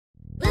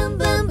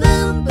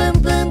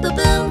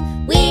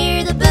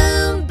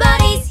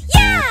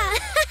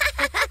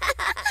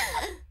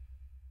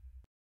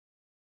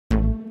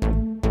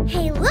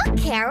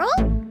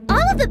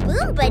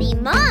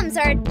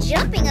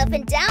up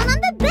and down on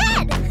the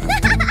bed.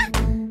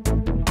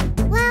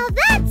 Well,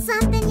 that's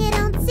something you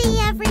don't see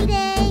every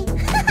day.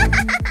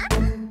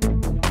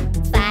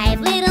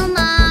 5 little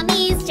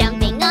mommies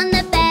jumping on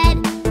the bed.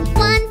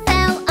 One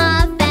fell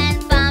off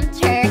and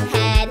bumped her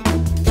head.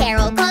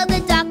 Carol called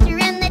the doctor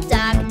and the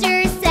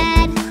doctor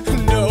said,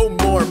 "No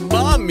more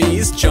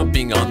mommies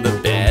jumping on the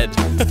bed."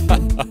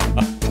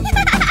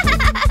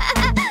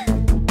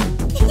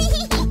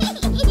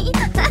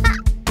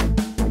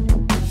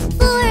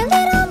 4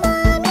 little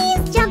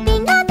mommies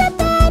jumping on the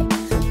bed.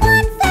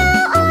 One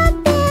fell off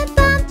and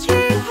bumped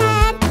her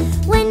head.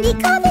 Wendy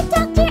called the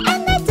doctor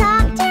and the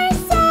doctor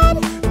said,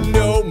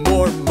 "No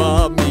more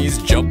mommies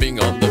jumping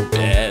on the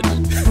bed."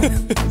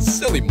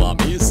 Silly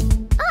mommies.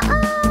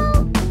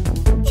 uh-oh.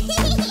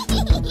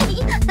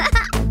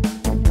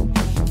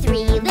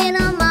 3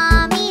 little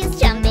mommies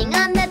jumping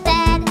on the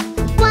bed.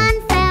 One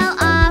fell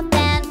off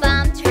and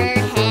bumped her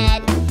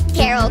head.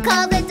 Carol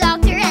called the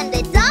doctor and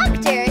the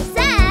doctor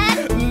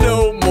said,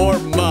 "No more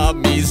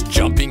mommies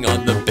jumping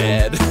on the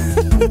bed."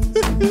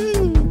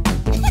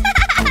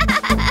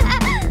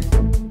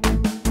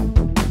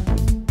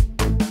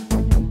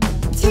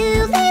 2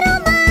 little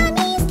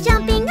mommies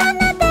jumping on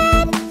the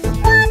bed.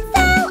 One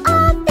fell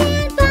off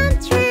and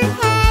bumped her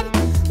head.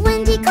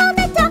 Wendy called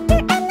the doctor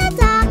and the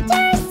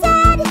doctor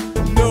said,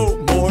 "No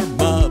more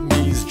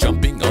mommies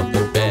jumping on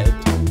the bed."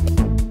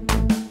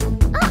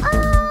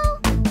 uh-oh.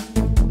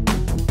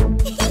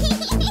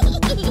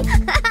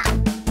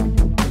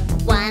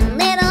 1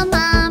 little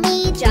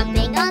mommy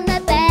jumping on the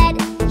bed.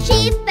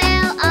 She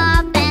fell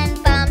off and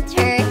bumped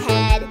her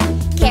head.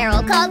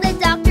 Carol called the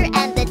doctor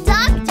and the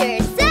doctor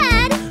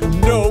said,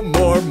 "No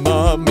more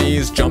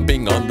mommies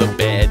jumping on the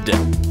bed."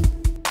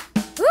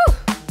 Whew,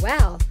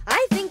 well,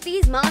 I think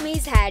these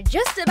mommies had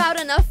just about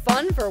enough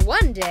fun for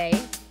one day.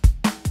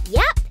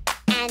 Yep,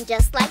 and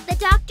just like the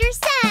doctor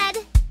said,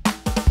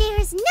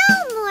 there's no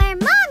more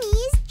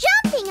mommies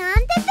jumping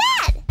on the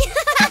bed.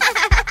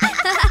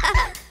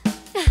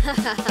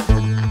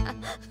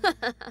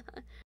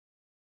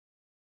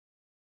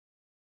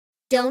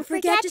 Don't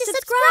forget to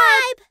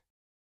subscribe.